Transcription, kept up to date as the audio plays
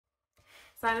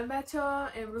سلام بچه‌ها،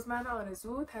 امروز من و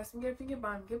آرزو تصمیم گرفتیم که با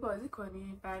هم دیگه بازی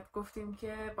کنیم. بعد گفتیم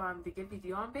که با هم دیگه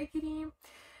ویدیو هم بگیریم.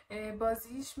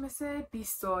 بازیش مثل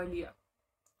بیست سوالیه.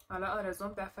 حالا آرزو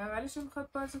هم دفعه اولش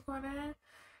میخواد بازی کنه.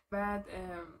 بعد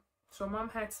شما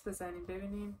هم حدس بزنیم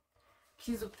ببینیم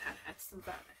کی زودتر حدس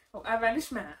میزنه. خب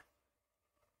اولیش من.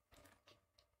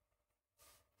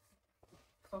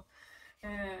 خب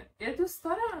یه دوست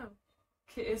دارم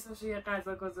که اسمش یه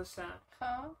غذا گذاشتم.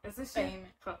 خب اسمش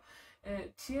قیمه. خب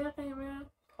چیه قیمه؟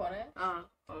 خوره؟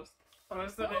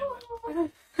 درست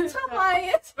قیمه. چه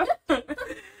مایت؟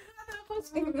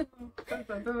 خوش میگم.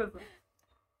 تو بزن.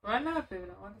 من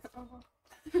نفیرم.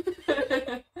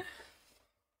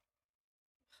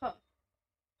 خب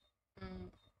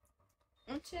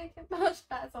اون چیه که باش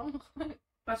غذا میخوری؟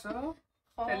 باشه؟ خب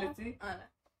پلتی؟ آره.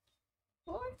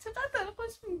 وای چقدر داره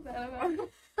خوش میگذره.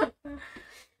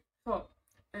 خب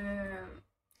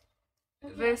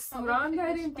رستوران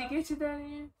داریم. دیگه چی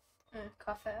داریم؟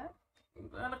 کافه.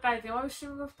 قدیما بهش چی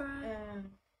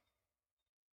میگفتن؟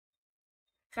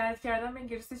 خرید کردن به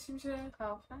انگلیسی چی میشه؟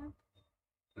 کافه.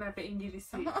 نه به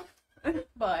انگلیسی.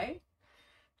 بای.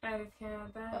 خرید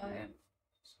کردن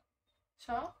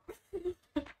شا؟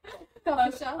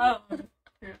 کافه شا؟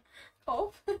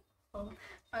 خب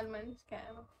آلمانیش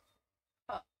کردم.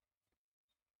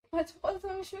 بچه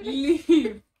خودتون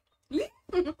میشوری؟ لیف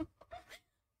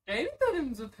خیلی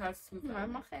داریم زود هست میزنم.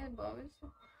 من خیلی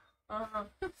بابشم.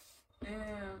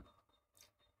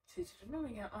 چجوری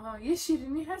نمیگم؟ یه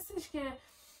شیرینی هستش که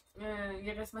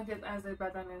یه قسمتی از اعضای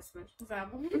بدن اسمش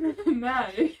زبون.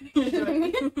 نه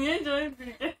یه جای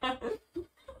دیگه.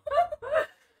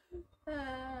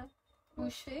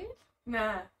 گوشی؟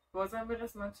 نه بازم به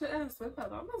قسمت چه اعضای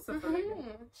بدن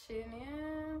استفاده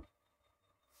شیرینیه.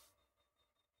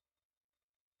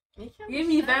 یه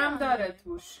میوه هم داره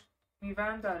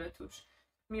توش.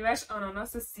 میوهش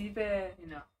آناناس، سیب،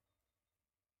 اینا.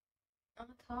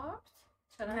 تارت؟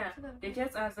 نه یکی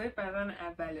از اعضای بدن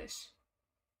اولش.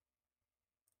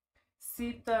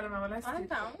 سیب داره معمولا سیب.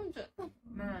 تموم شد.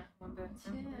 نه مونده.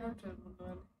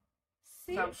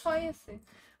 سیب پای سیب.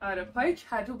 آره پای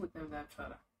کدو بود نمیدونم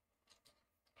چرا.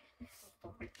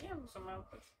 خب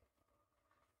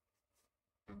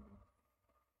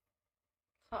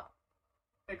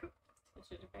بگو.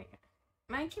 چجوری بگم؟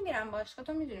 من که میرم باشگاه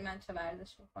تو میدونی من چه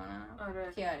ورزش میکنم؟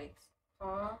 آره. تیاریکس.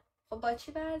 خب با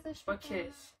چی ورزش با میکنم؟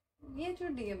 کش. یه جور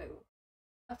دیگه بگو.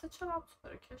 اصلا چه ربطی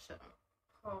داره کشه؟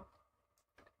 خب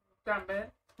دنبل؟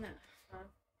 نه.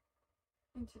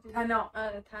 تناب.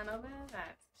 آره تناب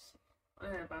ورزشی.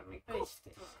 من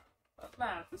میگفتی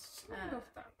ورزشی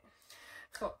میگفتم.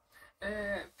 خب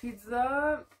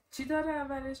پیتزا چی داره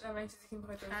اولش؟ اولین چیزی که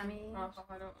میخواد داره خمیر.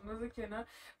 حالا اونو کنار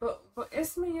با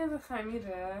اسم یه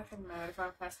خمیره. خیلی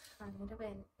معرفم هست. خمیر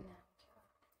به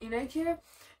اینایی که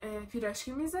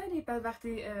پیراشکی میذاری بعد وقتی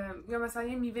یا مثلا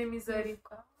یه میوه میذاری.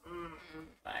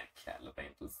 برکلا به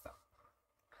این دوستا.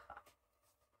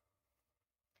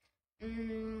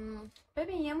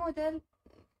 ببین یه مدل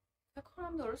فکر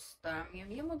کنم درست دارم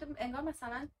میگم. یه مدل انگار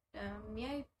مثلا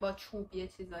میای با چوب یه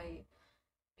چیزایی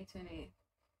میتونی.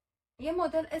 یه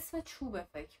مدل اسم چوبه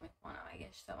فکر میکنم اگه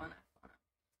اشتباه نکنم.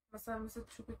 مثلا مثل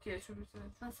چوب که چوبی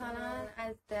مثلا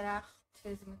از درخت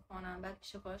چیز میکنم بعد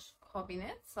میشه باش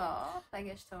کابینت ساخت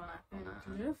اگه اشتباه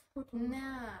نکنم.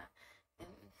 نه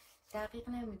دقیق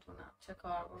نمیدونم چه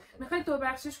کار بود. میخوای دو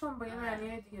بخشش کن با یه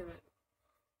معنی دیگه بده.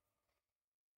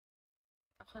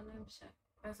 آخه نمیشه.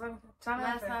 مثلا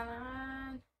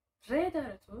ر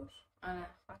داره توش. آره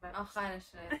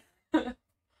آخرش ر.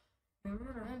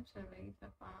 نمیدونم نمیشه بگی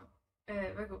بفهم.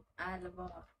 بگو.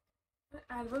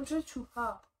 الوار میشه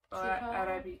چوب‌ها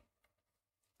عربی.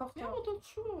 یه مدل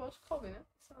چوب باش کابینه.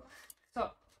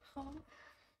 خب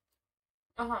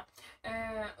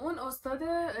اون استاد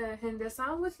هندسه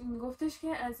هم بود میگفتش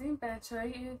که از این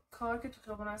بچهای کار که تو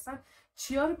خیابون هستن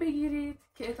چیا رو بگیرید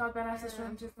که اعتماد به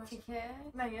نفسشون چیز نشه. تیکه؟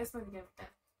 نه یه اسم دیگه میگم.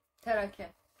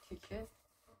 تراکه. تیکه.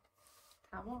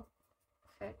 تمام.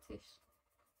 فتیش.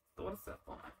 درسته.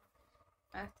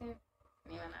 وقتی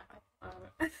نیمه نخواهی.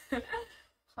 آره.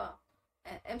 خب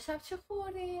امشب چه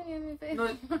خوردیم؟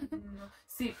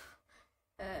 سیب.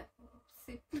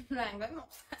 سیب رنگای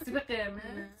مختلف. سیب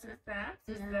قرمز. سیب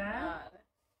سبز. آره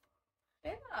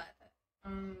خیلی راحته.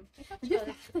 دیگه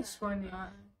تختش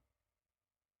کنیم.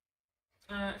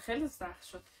 خیلی سخت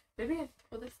شد. ببین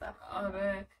خودش سخت.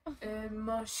 آره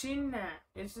ماشین نه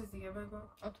یه چیز دیگه بگو.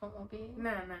 اتومبیل.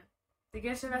 نه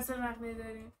دیگه چه وسیله نقلیه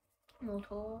داریم؟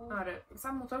 موتور. آره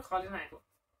مثلا موتور خالی نگو.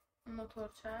 موتور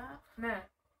چرخ. نه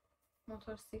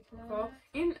موتورسیکلت. خب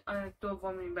این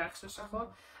دومین بخششه. خب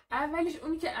اولیش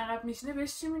اونی که عقب میشینه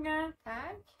بهش چی میگن؟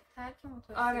 ترک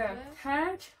موتورسیکلت. آره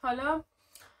ترک. حالا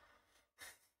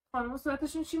خانم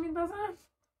صورتشون چی میندازن؟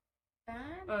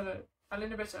 بند؟ آره حالا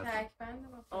اینو بچسبون. ترک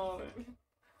بند با آره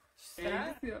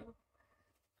خیلی زیاد.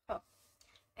 خب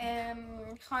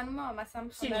خانوما مثلا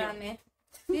شیلیو. برن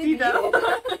دیدم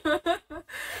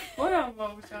برم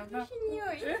بابوشم.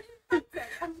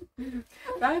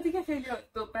 بعد دیگه خیلی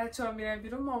بچه ها میرن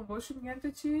بیرون مامباشو میگن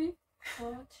تو چی؟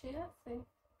 چی هستی؟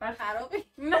 خرابی؟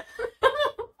 نه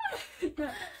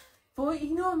با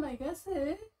اینو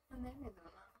مگسه؟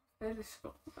 نمیدونم بلش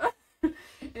کن.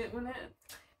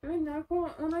 ببین نکن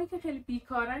اونایی که خیلی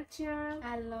بیکارن چی هن؟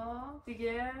 الا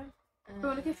دیگه به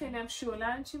اونایی که خیلی هم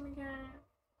شولن چی میگن؟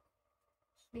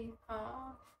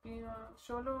 بیکار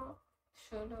شولو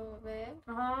ول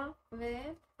آها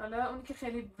ول حالا اونی که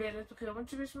خیلی وله تو خیابون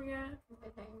چی بهش میگن؟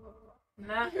 ببین بابا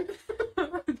نه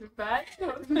بعد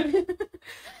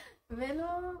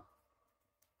ولو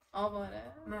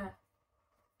آواره نه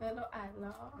ولو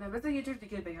الا نه بذار یه جور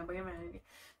دیگه بگم با یه معنی.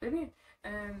 ببین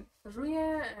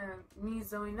روی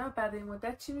میز و اینا بعد این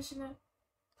مدت چی میشینه؟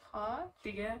 خاک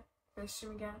دیگه بهش چی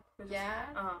میگن؟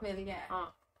 گرد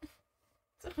ولگرد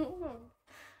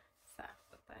سخت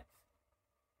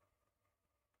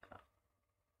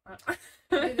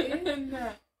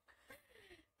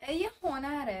نه یه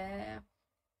هنره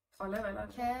حالا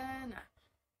که نه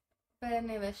به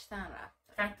نوشتن رفت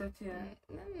خطاتیه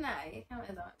نه یکم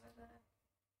ادامه بده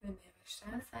به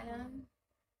نوشتن مثلا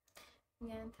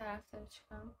میگن طرف داره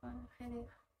چیکار میکنه خیلی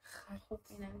خوب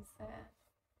مینویسه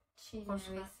چی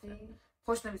مینویسی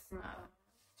خوش نویسی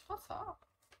چقدر صاف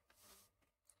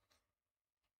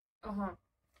آها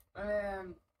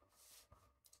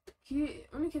کی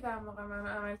اونی که در موقع من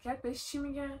عمل کرد بهش چی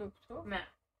میگن؟ دکتر نه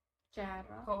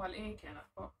جراح خب حالا این کنه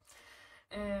خب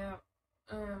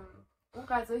اون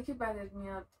غذایی که بدت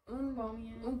میاد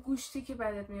اون گوشتی که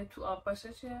بدت میاد تو آب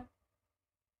باشه چه؟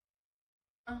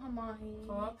 آها ماهی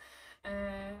خب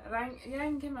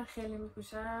رنگ من خیلی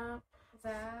میپوشم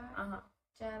زرد آها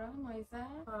جراح ماهی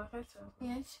زرد آره خیلی چرا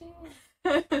یعنی چی؟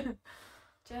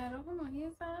 جراح ماهی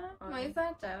زرد ماهی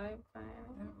زرد جراحی میکنه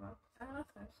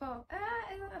خب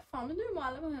فامیلی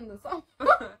معلم هندسه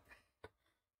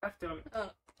افتیامی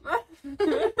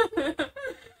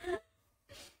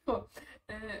خب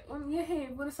اون یه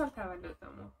حیوان سال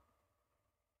تولدمون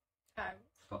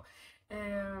خب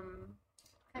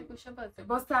گوشه بازی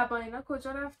با سباینا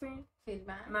کجا رفتیم؟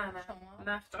 فیلم نه شما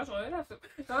نفتاش آقای رفتیم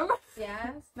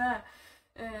یس نه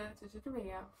چجوری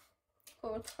بگم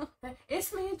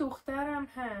اسم یه دخترم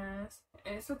هست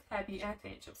اسم طبیعته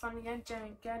اینجا مثلا میگن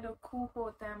جنگل و کوه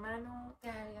و دمن و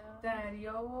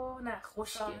دریا و نه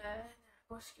خشکه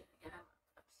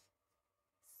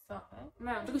ساحل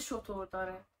نه اونجا که شطور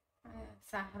داره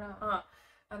صحرا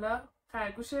حالا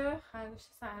خرگوش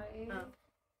صحرایی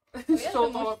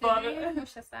شطور داره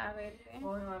موش صحرایی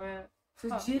آره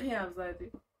تو جیغی هم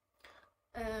زدی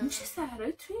موش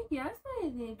صحرایی توی گز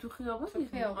نایدیم تو خیابان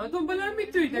دیدیم دنبالم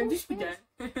میتویدن دیش میگن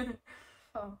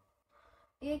خب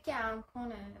یه گرم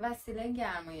کنه وسیله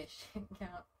گرمایش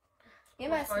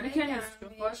یه وسیله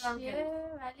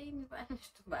گرمایشیه ولی میزنش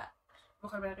تو برق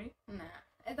بخار برقی؟ نه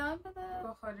ادامه بده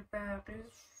بخار برقی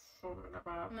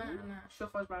نه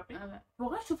شوفاژ برقی؟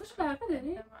 واقعا شوفاژ برقی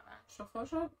داری؟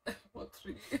 شوفاژ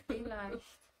باتری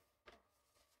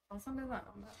اصلا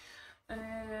بزنم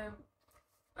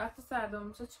وقتی سردمون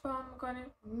میشه چی پامون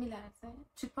میکنیم؟ میلرزه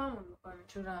چی پامون میکنیم؟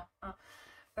 جوراب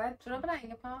بعد جوراب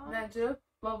رنگ پا؟ نه جوراب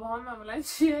بابا هم معمولا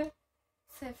چیه؟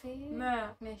 سفید؟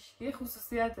 نه مشکی یه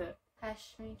خصوصیته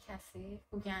پشمی کثیف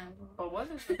بوگندو بابا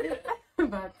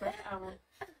بدتر اما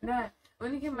نه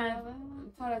اونی که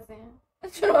من فارزیم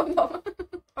جوراب بابا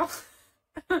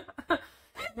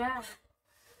نه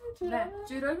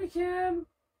جورابی که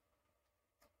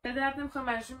به درد نمیخوام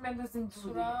مجبور بندازیم تو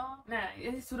سوراخ نه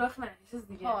یه سوراخ نه یه چیز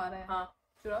دیگه پاره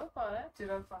جوراب پاره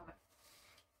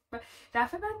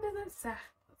دفعه بعد بزن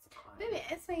سخت ببین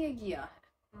اسم یه گیاهه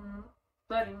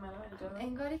داریم من اینجا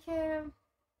انگاری که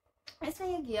اسم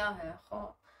یه گیاهه خب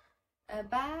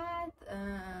بعد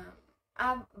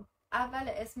اول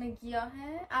اسم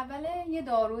گیاهه اول یه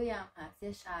دارویی هم هست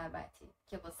یه شربتی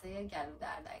که واسه گلو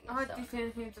درد اگه دیفن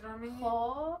هیدرامی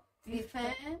خب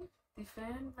دیفن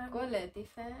من گل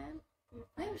دیفن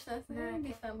نمیشناسی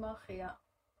دیفن با خیار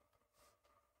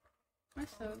من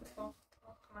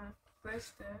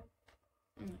رشته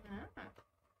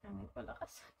همین بالا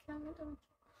قشنگ نمیدونم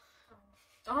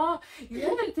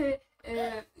یادته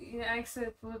این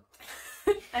عکست بود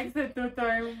عکس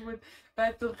دوتایمون بود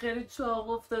بعد تو خیلی چاق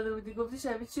افتاده بودی گفتی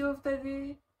شبیه چی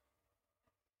افتادی؟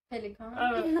 پلیکان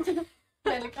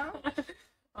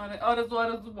آره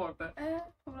آرزو برده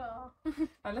برا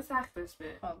حالا سختش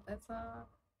به خب بذار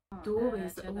دو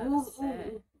بزن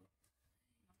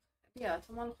بیا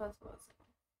تو مال خواست بازی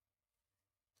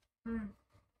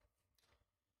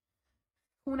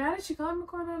خونه رو چیکار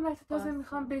میکنن وقتی تازه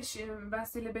میخوام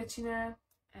وسیله بچینن؟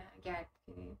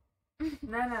 گردگیری.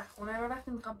 نه خونه رو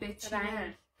وقتی میخوام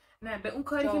بچینن، نه به اون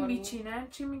کاری که میچینن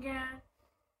چی میگن؟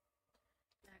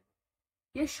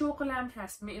 یه شغلم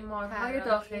هست، معمارهای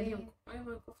داخلی.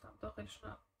 گفتم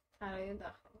داخلیشون. طراحی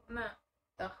داخلی. نه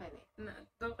داخلی. نه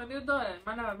داخلی داره،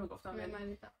 من اول میگفتم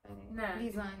معماری داخلی. نه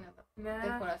دیزاین نه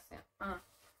دکوراسیون.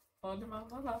 حالا من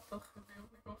داخلی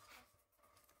میگفتم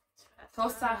تا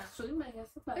سخت شدیم مگه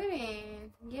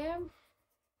ببین یه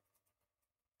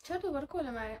چرا دوباره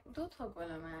گلمریم؟ 2 تا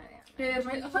گلمریم.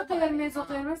 قرمز و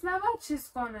قرمز نباید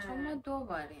چیز کنه چون ما 2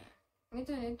 باریم.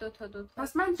 میدونید 2 تا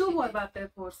پس من 2 بار باید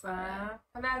بپرسم.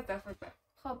 حالا از دفعه بعد.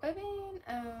 خب ببین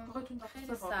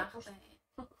خیلی سخته.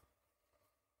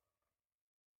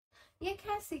 یه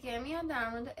کسی که میاد در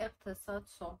مورد اقتصاد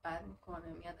صحبت میکنه،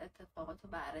 میاد اتفاقات رو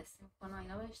بررسی میکنه،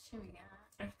 اینا بهش چی میگن؟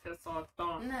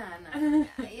 اقتصاددان.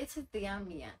 نه یه چیز دیگه هم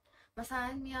میگن.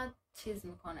 مثلا میاد چیز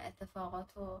میکنه، اتفاقات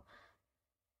رو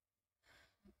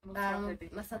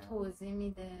مثلا توضیح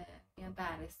میده، میاد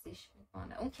بررسیش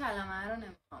میکنه. اون کلمه رو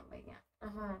نمیخوام بگم.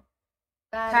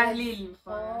 تحلیل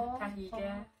میکنه.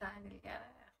 تحلیلگر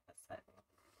اقتصادی.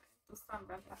 دوستان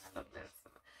باید تحلیل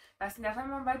برسونه. بس این دفعه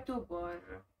من باید 2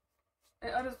 بار.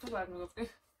 آره تو باید میگفتی.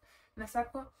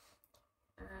 نصب کن.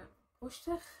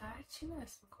 پشت خر چی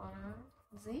نصب میکنم؟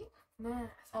 زیب؟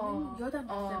 نه اصلا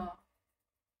یادم رفته.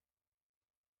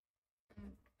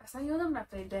 اصلا یادم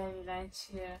رفته دقیقا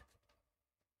چیه.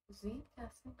 زیب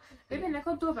اصلا. ببین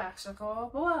نکن 2 بخشه. خب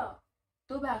بابا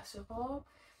 2 بخشه. خب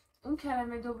اون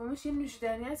کلمه دومش یه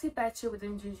نوشیدنی هست که بچه بوده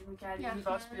اینجوری میکردی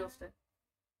راست بیفته.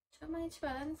 چون من هیچ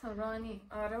بلد نیستم. رانی.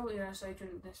 آره و ایرانشایی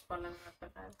جونش بالا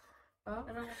میاد بقید.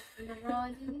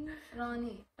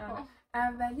 رانی.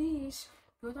 اولیش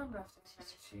یادم رفته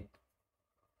چی.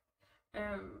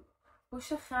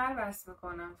 پشت خر وصل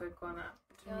میکنم فکر کنم.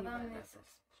 یادم نیست.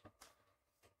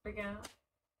 بگم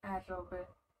عرابه.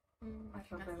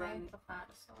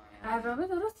 عرابه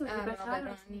درسته به خر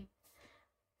رانی.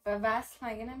 به وصل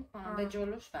مگه نمیکنم، به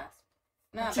جلوش وصل.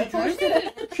 نه به پشتش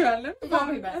کلم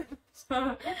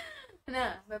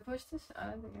نه به پشتش.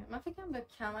 آره دیگه من فکرم به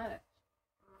کمره.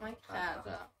 من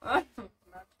خرجم.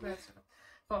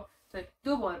 خب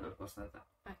 2 بار بپرسم.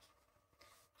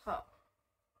 خب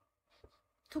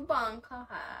تو بانک ها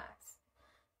هست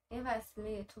یه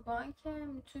وسیله تو بانک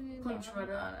میتونید پول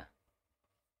شماره. آره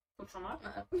پول شماره؟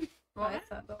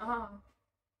 آها.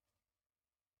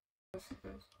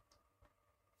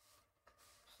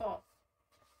 خب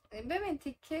ببین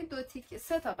تیکه 2 تیکه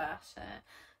 3 تا بخشه.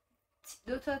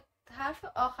 2 تا حرف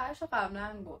آخرش رو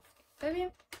قبلا گفتیم.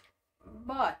 ببین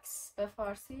باکس به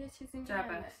فارسی یه چیزی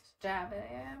میگن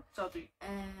جعبه جادویی.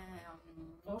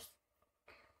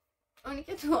 اونی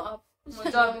که تو آب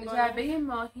جعبه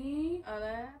ماهی.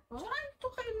 آره چرا تو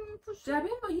خیلی میپوشی؟ جعبه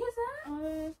ماهی زن؟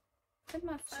 آره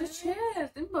چه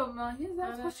این با ماهی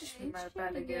زن خوشش میمد.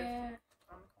 بله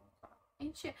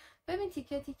این چیه؟ ببین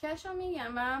تیکه تیکه‌ش رو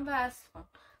میگم برام بس کن.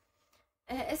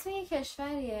 اسم یه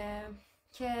کشوریه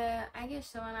که اگه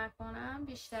اشتباه نکنم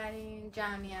بیشترین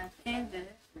جمعیت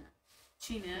هنده.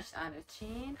 چینه. آره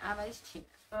چین. اولش چینه.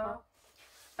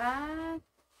 بعد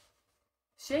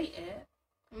شیعه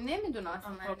نمیدونم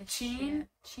اصلا چین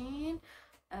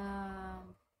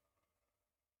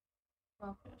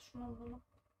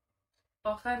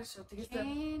آخرش شد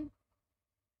دیگه.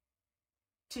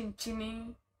 چین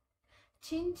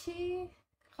چی؟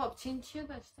 خب چین چی رو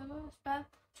داشته باش. بعد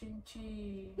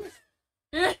چی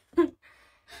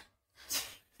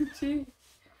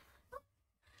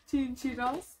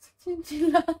راست.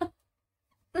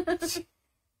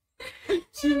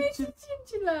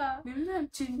 چینچیلا. نمیدونم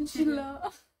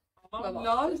چینچیلا.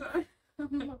 لال.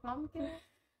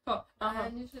 خب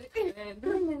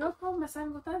ببین نگاه کن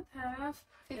مثلا گفتن طرف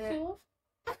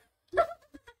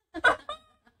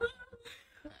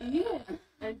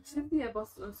چیزیه با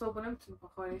صبحونه میتونی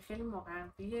بخوری، خیلی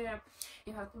مقویه،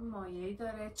 این حالت مایعی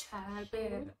داره،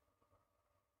 چربه.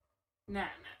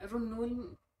 نه رو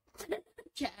نون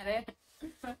کره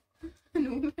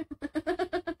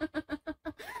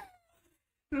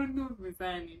رو نون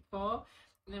میزنی. خب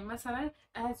مثلا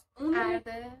از اون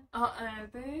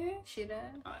ارده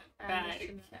شیره.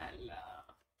 بارکالله.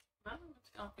 من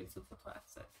میتونم فیلسوف تو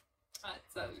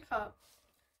خب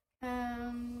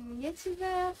یه چیز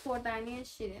خوردنی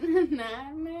شیرین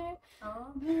نرمه.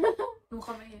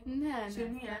 نوخامه؟ نه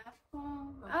شیرینیه؟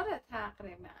 آره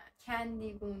تقریبا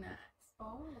کندیگونه است.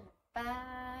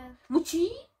 بعد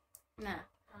موچی؟ نه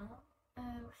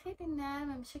خیلی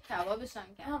نرمه، میشه کبابش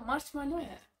هم کرد.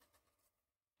 مارشمالوه.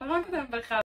 فقط کدام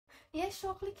بخواه یه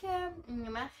شغلی که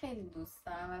من خیلی دوست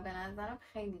دارم و به نظرم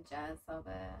خیلی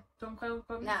جذابه. تو میخوای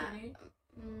نه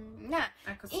نه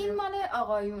این مال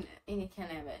آقایونه، اینی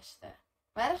که نوشته،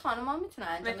 ولی خانم‌ها میتونن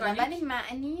انجام بدن، ولی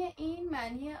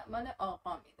معنی مال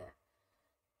آقا میده.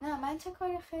 نه من چه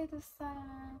کاری خیلی دوست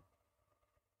دارم؟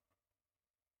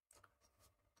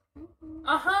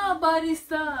 آها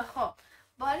باریستا. خب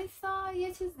باریستا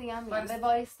یه چیز دیگه هم میگم، به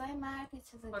باریستای مرد یه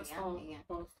چیز دیگه هم میگم.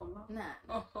 نه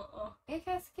یه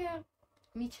کسی که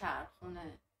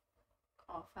میچرخونه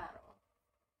کافه رو،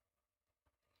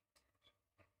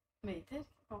 میتر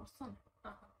کارسون.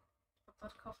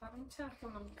 کافه رو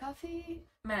میچرخونه. کافی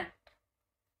من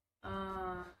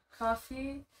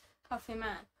کافی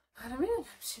من. آره میدونم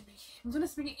چی میگی،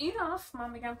 میتونست بگی این آف، من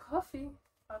میگم کافی.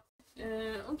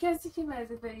 اون کسی که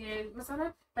وظیفه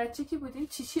مثلا بچه که بودیم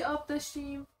چی آب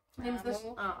داشتیم نمیذاشت.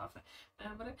 آفه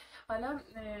حالا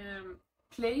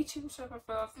پلی چی میشه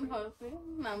بازی؟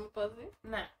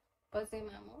 نه بازی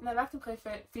ممو. نه وقتی میخوای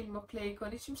فیلم رو پلی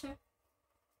کنی چی میشه؟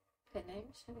 پلی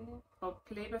میشه دیگه. خب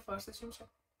پلی به فارسی چی میشه؟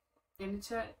 یعنی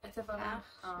چه اتفاقی؟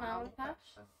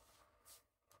 پخش.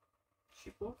 چی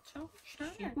بود؟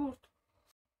 چی بود؟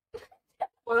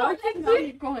 راکی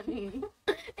نمی کنی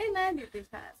این ندیدی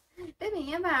پس. ببین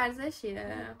یه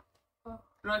ورزشیه.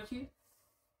 راکی؟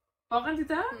 واقعا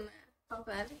دیدم؟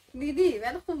 نه دیدی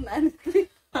ولی خوب ندیدی.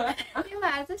 یه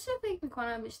ورزش رو فکر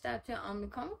میکنم بیشتر توی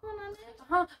آمریکا میکنن.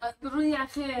 روی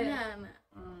یخه؟ نه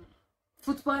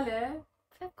فوتباله؟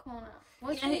 فکر کنم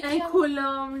این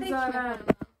کلا میذارن.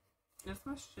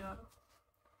 اسمش چیه؟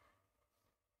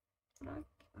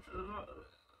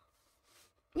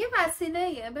 یه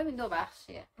وسیله. ببین دو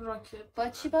بخشیه. راکت. با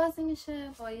چی بازی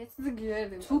میشه؟ با یه چیز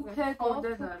گردی. توپ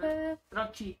گنده داره.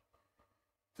 راکی.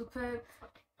 توپ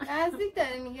نزدیک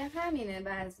داره میگه همینه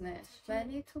وزنش،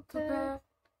 ولی توپ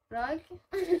راگ.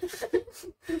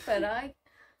 توپ راگ.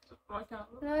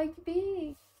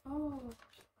 راگبی.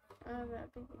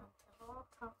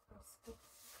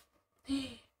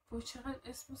 بو چقدر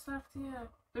اسم سختیه.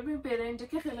 ببین برنجه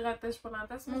که خیلی قدش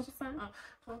بلند است.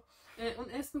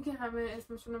 اون اسمی که همه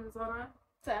اسمشون رو میذارن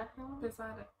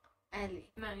پسره علی.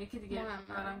 نه یکی دیگه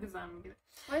دارم که زن میگیره.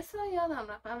 وایسا یادم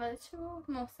رفت اولی چی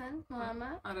بود؟ محسن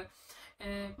محمد. آره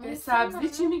به سبزی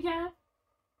چی میگن؟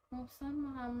 محسن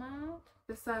محمد.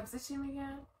 به سبزی چی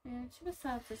میگن؟ یعنی چی به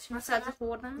سبزی؟ چی سبزی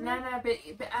خوردن؟ نه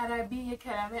به عربی یه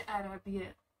کلمه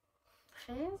عربیه.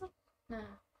 خیز؟ نه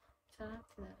چرا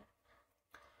داره؟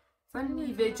 مثلا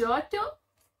میوه‌جات و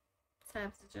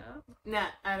سبزیجات؟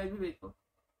 نه عربی بگو.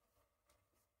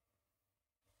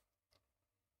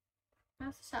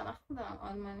 من شب وقت دارم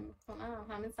آلمانی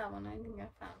میکنم، همه زبانهای دیگه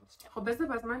فهمش کنم. خب بذار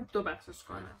پس من دو بخشش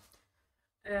کنم.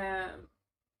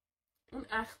 اون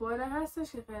اخباره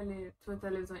هستش که خیلی تو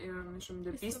تلویزیون ایران نشون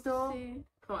میده. 20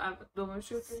 خب دومش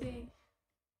شد سی.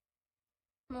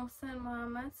 محسن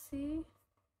محمد سی.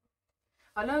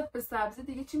 حالا به سبزی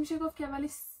دیگه چی میشه گفت که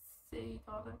ولی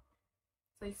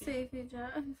سیفی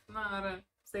جان. نه آره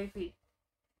سیفی.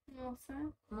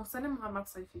 محسن محمد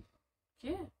سیفی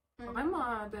کیه؟ آقای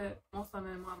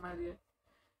محسن محمدیه.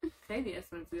 خیلی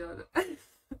اسم زیاده.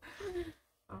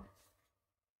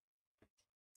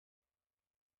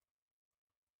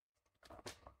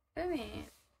 ببین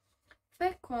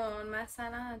فکر کن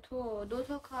مثلا تو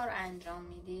 2 کار انجام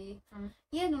میدی،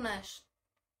 یه دونش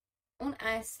اون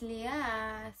اصلیه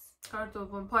است، کار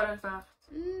دوم پاره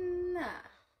وقت. نه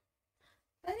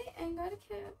ولی انگاری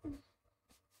که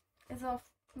اضافه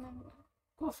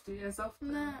گفتی اضافه.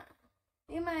 نه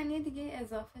یه معنی دیگه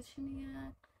اضافه چی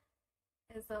میگن؟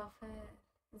 اضافه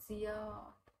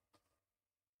زیاد،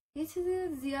 یه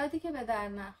چیزی زیادی که به در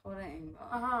نخوره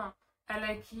انگار.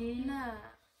 الکی. نه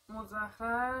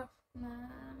مزخرف.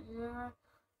 نه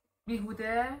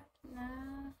بیهوده.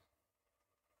 نه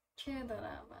چه داره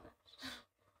اولش؟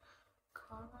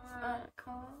 کار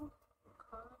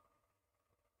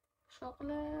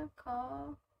شغل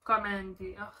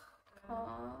کارمندی.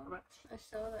 کار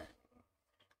اشتباه داره.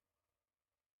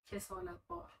 کسالت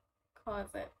بار.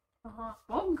 کاذب.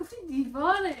 میگفتی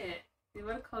دیواره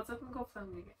کاذب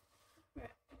میگفتم دیگه.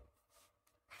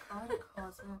 کار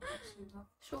کاذب.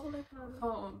 شغل کاذب.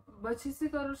 خب با چیزی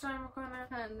کار روشن میکنه؟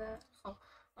 خنده. خب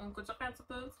اون کجا غذا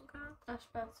درست میکنه؟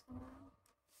 آشپز کنه.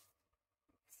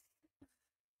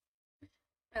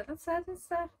 الان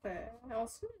سخته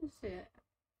آسون میشه.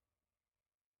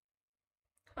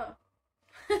 خب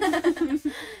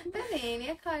ببین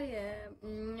یه کاریه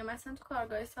مثلا تو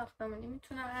کارگاه ساختمانی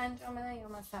میتونم انجام بدم، یا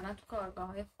مثلا تو کارگاه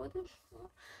های خودشون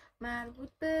مربوط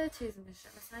به چیز میشه،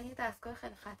 مثلا یه دستگاه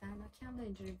خیلی خطرناکی هم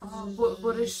اینجوری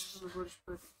برش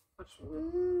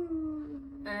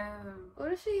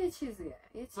یه چیزیه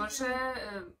برش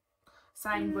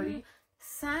سنگبری.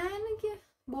 سنگ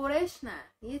برش نه،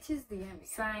 یه چیز دیگه میگم.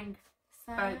 سنگ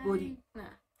سنگ بری.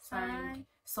 نه. سنگ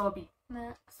سابی.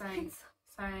 نه.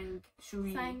 سنگ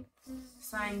شویی.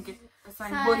 سنگ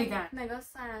بریدن. نگاه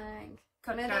سنگ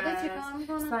مداد چیکار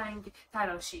میکنه؟ سنگ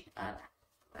تراشی. آره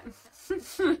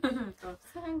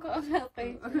سنگ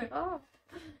آقای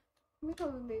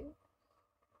میتونی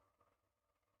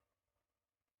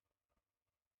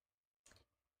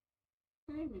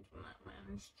نمیدونم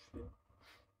منش چیه.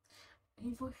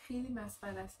 این وای خیلی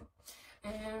مسخره است.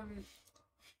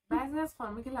 بعضی از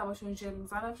خانم‌ها که لباشون ژل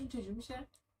میزنن لباشون چجوری میشه؟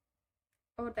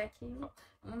 اردکی.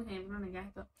 اون حیوان رو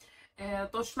نگه دار.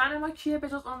 دشمن ما کیه به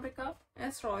جز آمریکا؟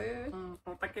 اسرائیل.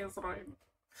 اردک اسرائیل.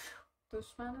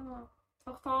 دشمن ما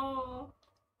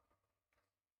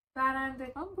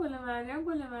برندگان گل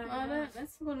مریم. آره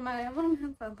اسم گلمریم رو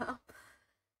من زدم.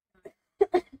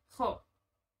 خب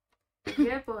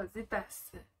یه بازی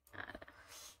بسته.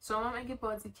 شما هم اگه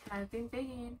بازی کردین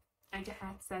بگین، اگه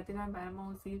حد زدین هم برای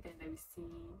موضوعی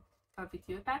بنویسین. تا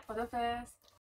ویدیو بعد خدافظ.